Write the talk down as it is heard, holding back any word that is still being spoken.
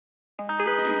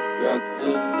You got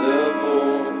the devil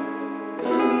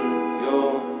in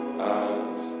your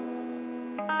eyes.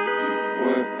 You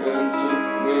went and took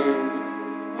me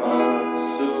by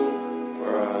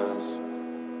surprise.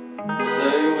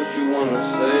 Say what you wanna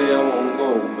say, I won't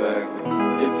go back.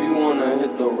 If you wanna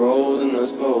hit the road, then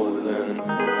let's go then.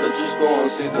 Let's just go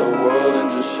and see the world and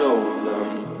just show them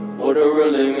what it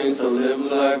really means to live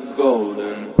life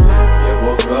golden. Yeah,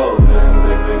 we're golden,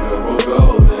 baby girl, we're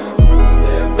golden.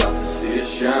 They're about to see us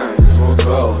shine, cause we're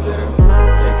golden.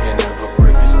 They can't ever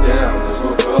break us down, cause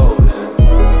we're golden.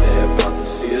 They're about to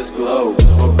see us glow,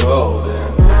 cause we're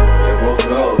golden. Yeah, we're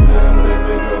golden,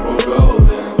 baby girl, we're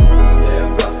golden.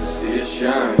 They're about to see us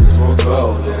shine, cause we're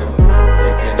golden.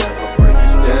 They can't ever break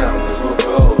us down, cause we're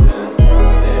golden.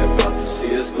 They're about to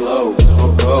see us glow, cause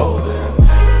we're golden.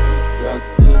 Got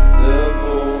the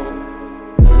devil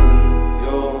in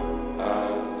your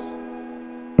eyes.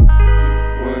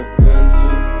 You went and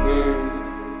took me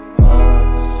by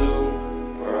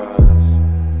surprise.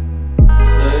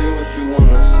 Say what you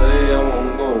wanna say, I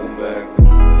won't go back.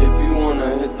 If you wanna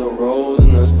hit the road,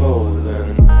 then let's go then.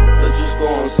 Let's just go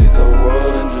and see the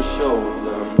world and just show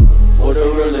them what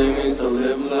it really means to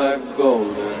live life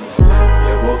golden.